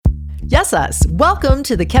Yes, us. Welcome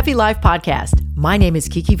to the Kefi Life Podcast. My name is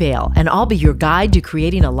Kiki Vale, and I'll be your guide to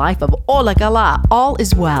creating a life of Ola Kala, all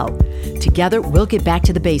is well. Together, we'll get back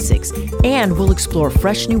to the basics, and we'll explore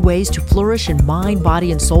fresh new ways to flourish in mind,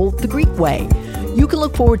 body, and soul the Greek way. You can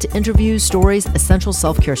look forward to interviews, stories, essential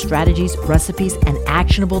self-care strategies, recipes, and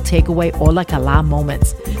actionable takeaway Ola Kala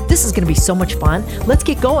moments. This is going to be so much fun. Let's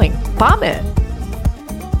get going. Πάμε!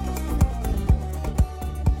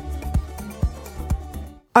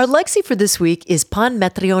 Our lexi for this week is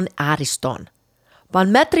Panmetrion Ariston.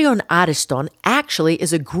 Panmetrion Ariston actually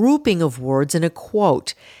is a grouping of words in a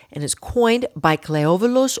quote and is coined by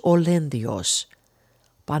Cleovelos Olendios.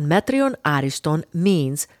 Panmetrion Ariston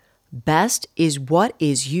means best is what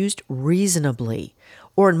is used reasonably,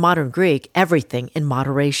 or in modern Greek, everything in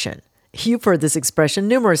moderation. You've heard this expression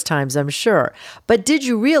numerous times, I'm sure, but did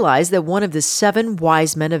you realize that one of the 7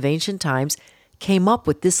 wise men of ancient times came up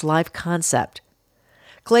with this life concept?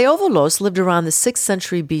 Cleovelos lived around the 6th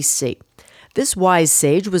century BC. This wise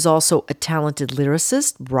sage was also a talented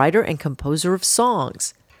lyricist, writer, and composer of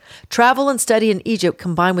songs. Travel and study in Egypt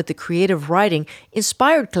combined with the creative writing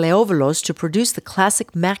inspired Cleovelos to produce the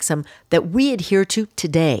classic maxim that we adhere to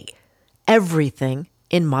today: everything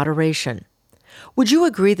in moderation. Would you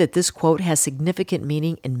agree that this quote has significant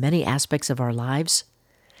meaning in many aspects of our lives?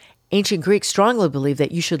 Ancient Greeks strongly believed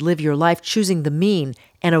that you should live your life choosing the mean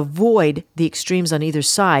and avoid the extremes on either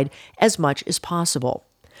side as much as possible.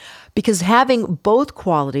 Because having both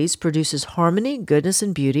qualities produces harmony, goodness,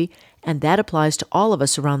 and beauty, and that applies to all of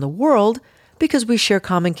us around the world because we share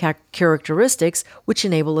common characteristics which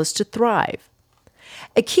enable us to thrive.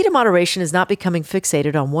 A key to moderation is not becoming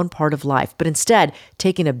fixated on one part of life, but instead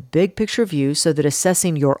taking a big picture view so that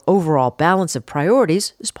assessing your overall balance of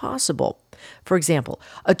priorities is possible. For example,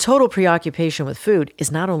 a total preoccupation with food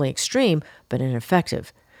is not only extreme, but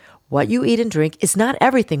ineffective. What you eat and drink is not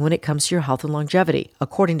everything when it comes to your health and longevity,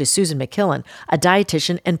 according to Susan McKillen, a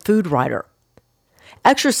dietitian and food writer.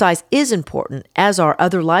 Exercise is important, as are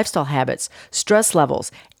other lifestyle habits, stress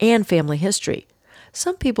levels, and family history.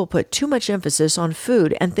 Some people put too much emphasis on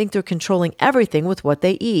food and think they're controlling everything with what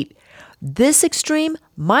they eat. This extreme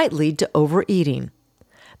might lead to overeating.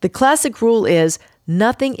 The classic rule is,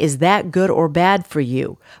 nothing is that good or bad for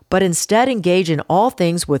you, but instead engage in all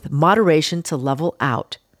things with moderation to level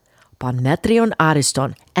out. Panmetrion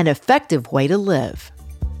Ariston, an effective way to live.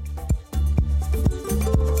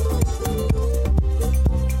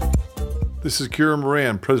 This is Kira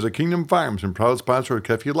Moran, president of Kingdom Farms and proud sponsor of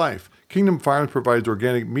Kefi Life. Kingdom Farms provides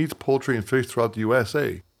organic meats, poultry, and fish throughout the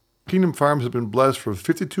USA. Kingdom Farms has been blessed for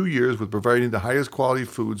 52 years with providing the highest quality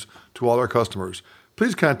foods to all our customers.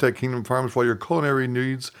 Please contact Kingdom Farms for your culinary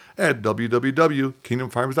needs at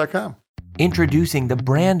www.kingdomfarms.com. Introducing the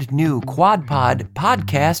brand new QuadPod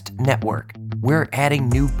Podcast Network. We're adding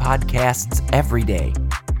new podcasts every day.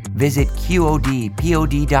 Visit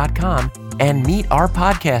QODPOD.com and meet our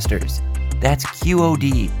podcasters. That's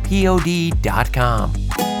QODPOD.com.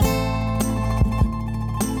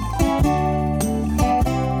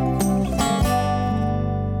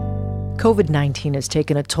 COVID-19 has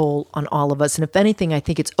taken a toll on all of us, and if anything, I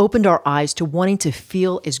think it's opened our eyes to wanting to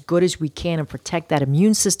feel as good as we can and protect that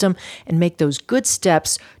immune system and make those good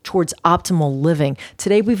steps towards optimal living.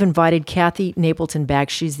 Today, we've invited Kathy Napleton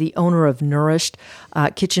back. She's the owner of Nourished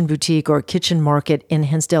Kitchen Boutique or Kitchen Market in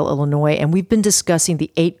Hinsdale, Illinois, and we've been discussing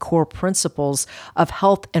the 8 core principles of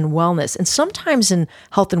health and wellness. And sometimes in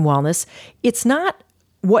health and wellness, it's not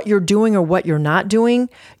what you're doing or what you're not doing.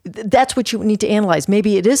 That's what you need to analyze.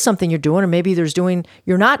 Maybe it is something you're doing, or maybe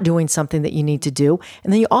you're not doing something that you need to do.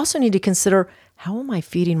 And then you also need to consider, how am I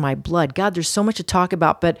feeding my blood? God, there's so much to talk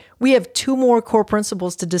about, but we have 2 more core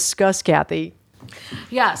principles to discuss, Kathy.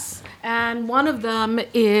 Yes, and one of them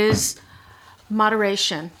is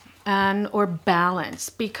moderation or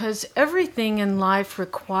balance, because everything in life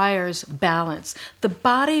requires balance. The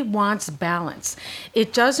body wants balance.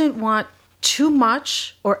 It doesn't want too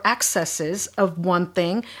much or excesses of one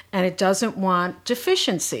thing, and it doesn't want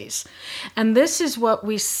deficiencies. And this is what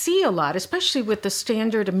we see a lot, especially with the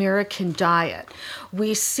standard American diet.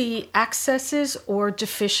 We see excesses or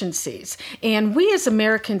deficiencies. And we as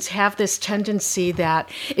Americans have this tendency that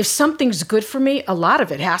if something's good for me, a lot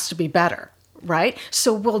of it has to be better. right?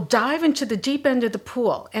 So we'll dive into the deep end of the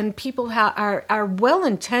pool, and people are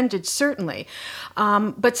well-intended, certainly,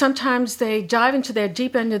 but sometimes they dive into that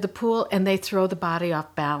deep end of the pool and they throw the body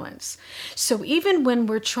off balance. So even when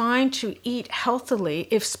we're trying to eat healthily,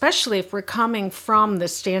 especially if we're coming from the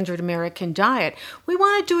standard American diet, we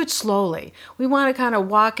want to do it slowly. We want to kind of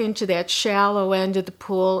walk into that shallow end of the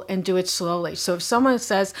pool and do it slowly. So if someone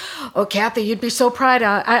says, "Oh, Kathy, you'd be so proud.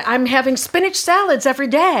 I'm having spinach salads every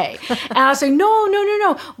day," and I'll say, No.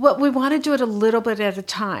 What we want to do it a little bit at a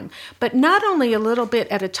time. But not only a little bit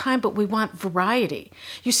at a time, but we want variety.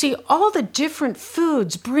 You see, all the different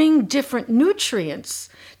foods bring different nutrients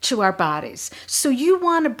to our bodies. So you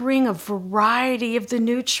want to bring a variety of the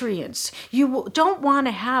nutrients. You don't want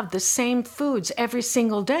to have the same foods every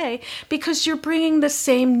single day because you're bringing the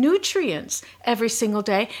same nutrients every single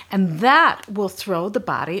day, and that will throw the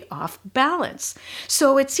body off balance.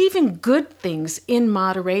 So it's even good things in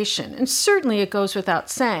moderation. And certainly it goes without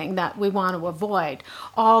saying that we want to avoid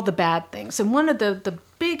all the bad things. And one of the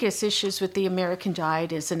biggest issues with the American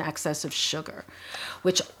diet is an excess of sugar,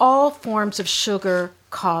 which all forms of sugar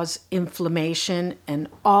cause inflammation, and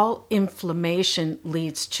all inflammation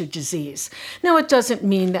leads to disease. Now, it doesn't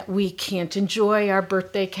mean that we can't enjoy our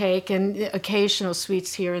birthday cake and occasional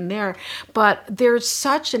sweets here and there, but there's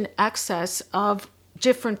such an excess of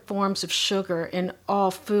different forms of sugar in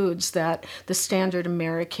all foods that the standard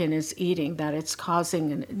American is eating that it's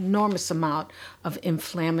causing an enormous amount of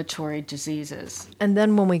inflammatory diseases. And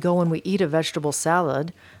then when we go and we eat a vegetable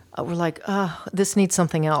salad, we're like, this needs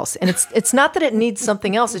something else. And it's not that it needs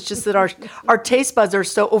something else. It's just that our taste buds are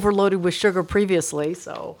so overloaded with sugar previously.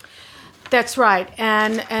 So that's right.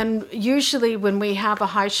 And usually when we have a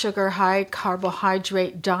high sugar, high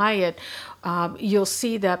carbohydrate diet, you'll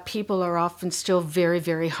see that people are often still very,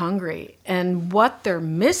 very hungry. And what they're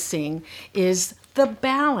missing is the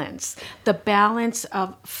balance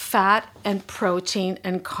of fat and protein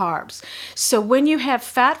and carbs. So when you have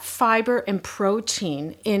fat, fiber, and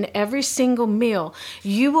protein in every single meal,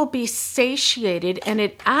 you will be satiated, and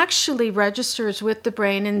it actually registers with the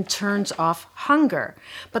brain and turns off hunger.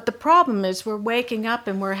 But the problem is we're waking up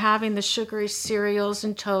and we're having the sugary cereals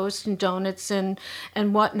and toast and donuts and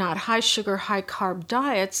whatnot, high sugar, high carb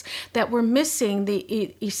diets, that we're missing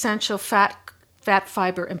the essential fat,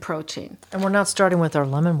 fiber, and protein. And we're not starting with our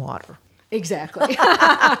lemon water. Exactly.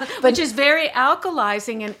 Which is very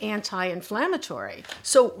alkalizing and anti-inflammatory.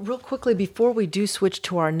 So real quickly, before we do switch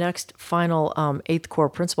to our next final 8th core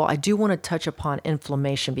principle, I do want to touch upon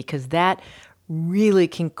inflammation, because that really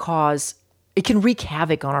can wreak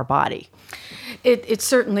havoc on our body. It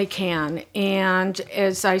certainly can. And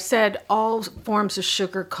as I said, all forms of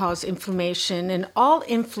sugar cause inflammation, and all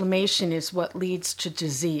inflammation is what leads to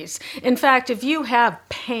disease. In fact, if you have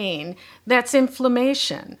pain, that's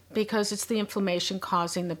inflammation, because it's the inflammation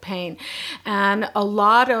causing the pain. And a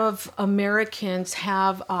lot of Americans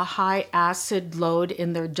have a high acid load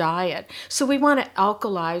in their diet. So we want to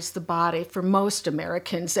alkalize the body, for most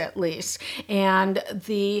Americans at least. And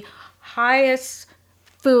the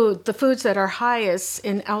foods that are highest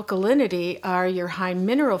in alkalinity are your high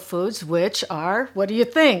mineral foods, which are, what do you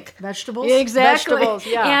think? Vegetables? Exactly. Vegetables,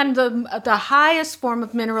 yeah. And the highest form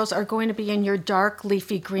of minerals are going to be in your dark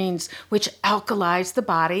leafy greens, which alkalize the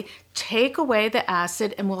body, take away the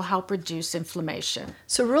acid, and will help reduce inflammation.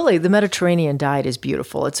 So really, the Mediterranean diet is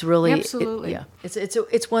beautiful. It's really absolutely.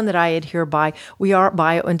 It's one that I adhere by. We are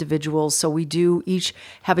bio individuals, so we do each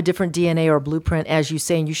have a different DNA or blueprint, as you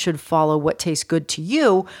say, and you should follow what tastes good to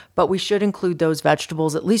you. But we should include those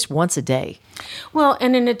vegetables at least once a day. Well,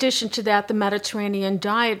 and in addition to that, the Mediterranean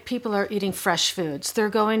diet, people are eating fresh foods. They're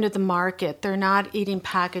going to the market. They're not eating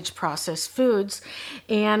packaged processed foods,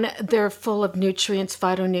 and they're full of nutrients,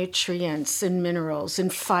 phytonutrients, and minerals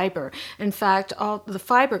and fiber. In fact, all the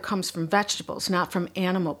fiber comes from vegetables, not from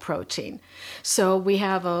animal protein. So we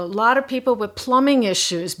have a lot of people with plumbing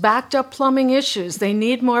issues, backed up plumbing issues. They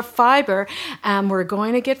need more fiber, and we're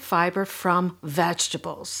going to get fiber from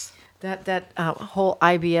vegetables. That whole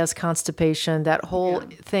IBS, constipation, that whole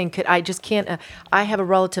thing, I just can't. I have a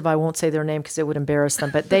relative, I won't say their name because it would embarrass them,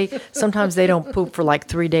 but sometimes they don't poop for like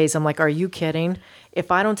 3 days. I'm like, are you kidding? If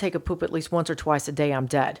I don't take a poop at least once or twice a day, I'm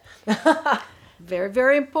dead. Very,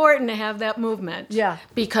 very important to have that movement. Yeah.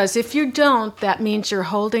 Because if you don't, that means you're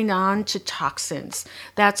holding on to toxins.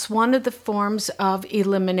 That's one of the forms of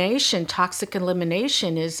elimination. Toxic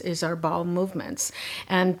elimination is our bowel movements.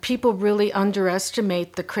 And people really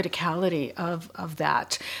underestimate the criticality of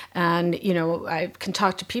that. And, I can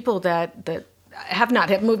talk to people that have not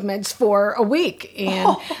had movements for a week,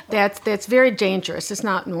 and that's very dangerous. It's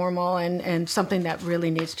not normal, and something that really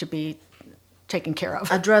needs to be taken care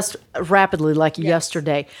of. Addressed rapidly like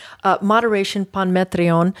yesterday. Moderation,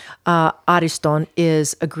 panmetrion, ariston,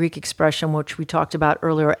 is a Greek expression which we talked about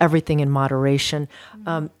earlier, everything in moderation.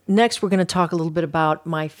 Next, we're going to talk a little bit about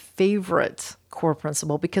my favorite core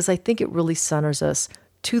principle, because I think it really centers us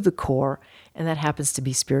to the core, and that happens to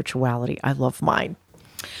be spirituality. I love mine.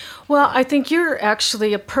 Well, I think you're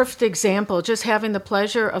actually a perfect example. Just having the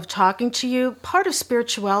pleasure of talking to you. Part of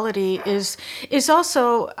spirituality is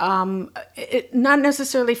also not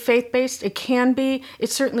necessarily faith-based. It can be. It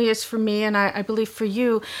certainly is for me, and I believe for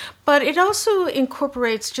you. But it also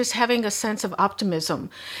incorporates just having a sense of optimism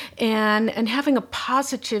and having a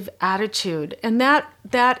positive attitude. And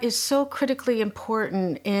that is so critically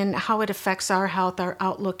important in how it affects our health, our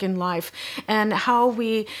outlook in life, and how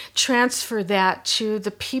we transfer that to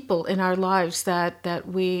the people in our lives that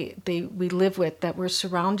we live with, that we're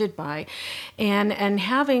surrounded by. And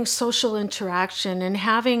having social interaction and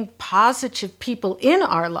having positive people in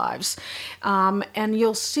our lives. And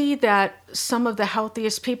you'll see that some of the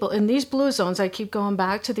healthiest people in these blue zones, I keep going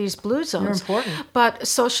back to these blue zones. They're important. But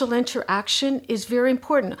social interaction is very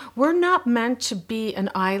important. We're not meant to be an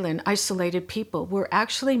island, isolated people. We're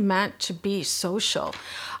actually meant to be social.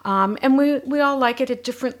 And we all like it at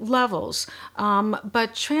different levels.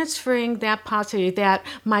 But transferring that positivity, that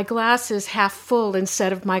my glass is half full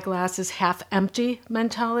instead of my glass is half empty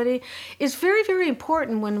mentality, is very, very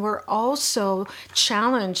important when we're also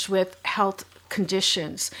challenged with health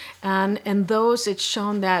conditions. And those it's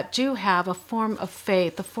shown that do have a form of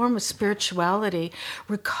faith, a form of spirituality,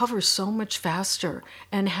 recover so much faster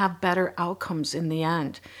and have better outcomes in the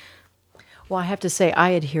end. Well, I have to say, I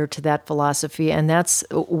adhere to that philosophy, and that's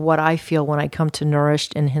what I feel when I come to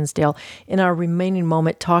Nourished in Hinsdale. In our remaining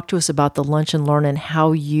moment, talk to us about the Lunch and Learn and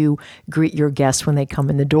how you greet your guests when they come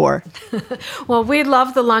in the door. Well, we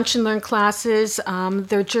love the Lunch and Learn classes.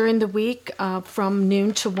 They're during the week from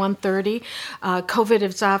noon to 1:30. COVID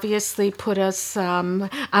has obviously put us on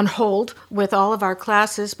hold with all of our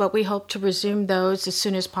classes, but we hope to resume those as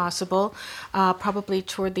soon as possible, probably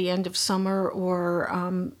toward the end of summer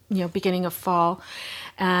or beginning of fall.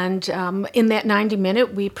 And in that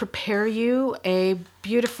 90-minute, we prepare you a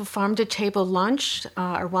beautiful farm-to-table lunch.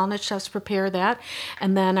 Our wellness chefs prepare that.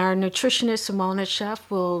 And then our nutritionist and wellness chef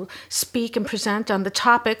will speak and present on the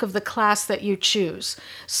topic of the class that you choose.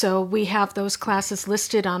 So we have those classes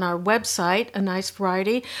listed on our website, a nice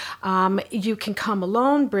variety. You can come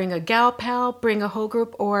alone, bring a gal pal, bring a whole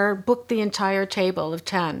group, or book the entire table of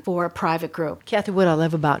 10 for a private group. Kathy, what I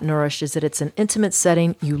love about Nourished is that it's an intimate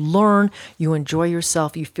setting. You learn, you enjoy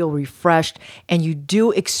yourself, you feel refreshed, and you do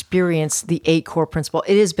experience the 8 core principles.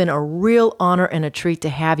 It has been a real honor and a treat to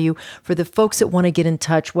have you. For the folks that want to get in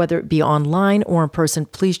touch, whether it be online or in person,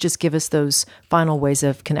 please just give us those final ways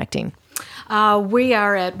of connecting. We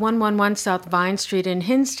are at 111 South Vine Street in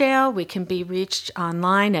Hinsdale. We can be reached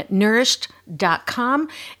online at nourished.com.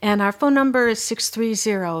 And our phone number is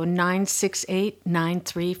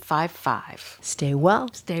 630-968-9355. Stay well.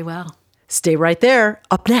 Stay well. Stay right there.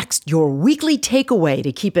 Up next, your weekly takeaway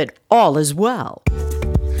to keep it all as well.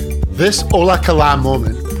 This Ola Kala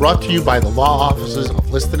moment brought to you by the law offices of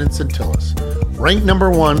Liston and Centillus. Ranked number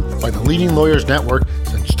 1 by the leading lawyers network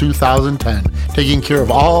since 2010, taking care of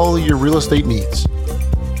all your real estate needs.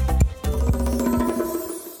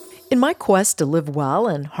 In my quest to live well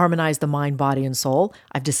and harmonize the mind, body, and soul,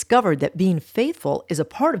 I've discovered that being faithful is a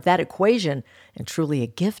part of that equation and truly a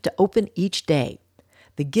gift to open each day.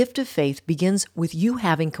 The gift of faith begins with you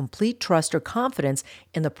having complete trust or confidence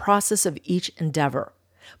in the process of each endeavor,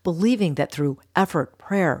 believing that through effort,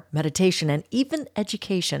 prayer, meditation, and even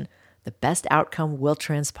education, the best outcome will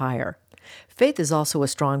transpire. Faith is also a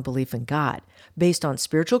strong belief in God, based on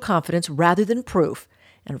spiritual confidence rather than proof.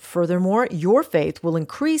 And furthermore, your faith will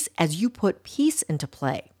increase as you put peace into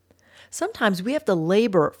play. Sometimes we have to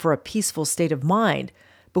labor for a peaceful state of mind,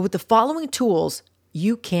 but with the following tools,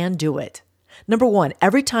 you can do it. Number 1,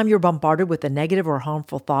 every time you're bombarded with a negative or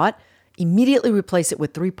harmful thought, immediately replace it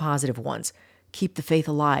with 3 positive ones. Keep the faith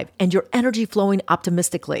alive and your energy flowing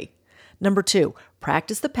optimistically. Number 2,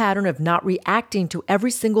 practice the pattern of not reacting to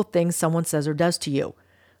every single thing someone says or does to you.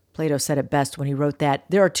 Plato said it best when he wrote that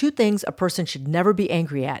there are 2 things a person should never be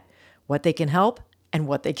angry at: what they can help and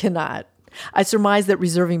what they cannot. I surmise that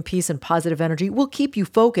reserving peace and positive energy will keep you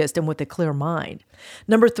focused and with a clear mind.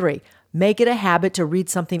 Number 3, make it a habit to read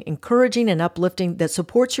something encouraging and uplifting that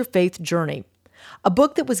supports your faith journey. A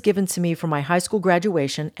book that was given to me for my high school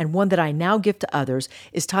graduation and one that I now give to others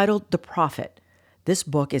is titled The Prophet. This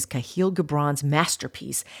book is Kahlil Gibran's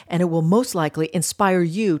masterpiece, and it will most likely inspire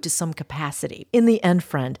you to some capacity. In the end,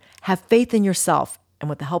 friend, have faith in yourself And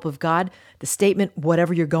with the help of God, the statement,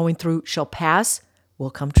 whatever you're going through shall pass, will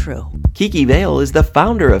come true. Kiki Vale is the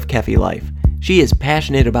founder of Kefi Life. She is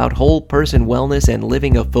passionate about whole person wellness and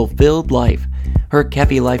living a fulfilled life. Her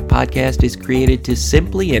Kefi Life podcast is created to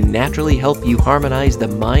simply and naturally help you harmonize the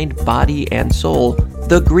mind, body, and soul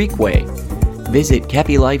the Greek way. Visit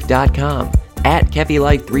KefiLife.com, at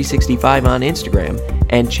KefiLife365 on Instagram,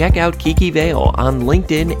 and check out Kiki Vale on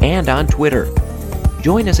LinkedIn and on Twitter.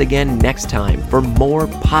 Join us again next time for more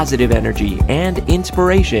positive energy and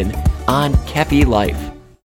inspiration on Kefi Life.